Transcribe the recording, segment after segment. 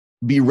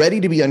Be ready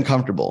to be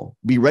uncomfortable.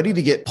 Be ready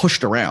to get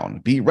pushed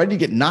around. Be ready to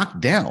get knocked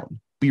down.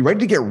 Be ready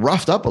to get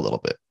roughed up a little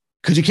bit,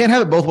 because you can't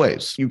have it both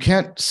ways. You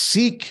can't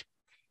seek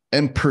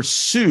and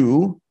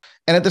pursue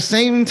and at the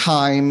same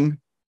time,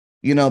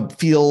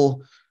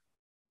 feel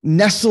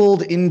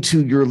nestled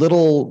into your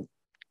little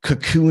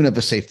cocoon of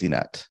a safety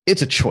net.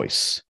 It's a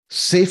choice,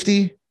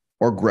 safety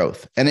or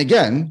growth. And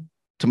again,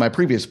 to my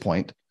previous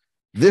point,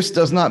 this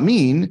does not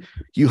mean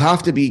you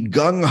have to be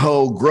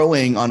gung-ho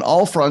growing on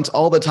all fronts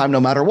all the time, no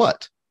matter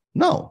what.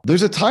 No,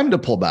 there's a time to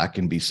pull back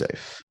and be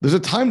safe. There's a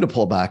time to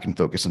pull back and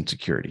focus on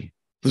security.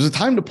 There's a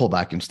time to pull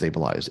back and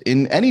stabilize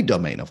in any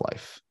domain of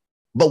life.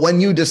 But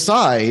when you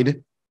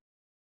decide,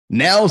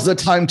 now's the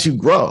time to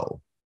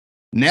grow,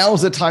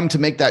 now's the time to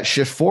make that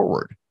shift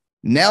forward,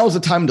 now's the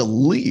time to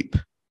leap,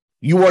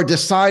 you are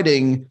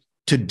deciding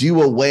to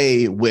do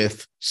away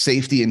with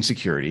safety and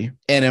security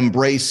and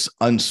embrace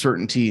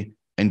uncertainty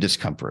and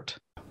discomfort.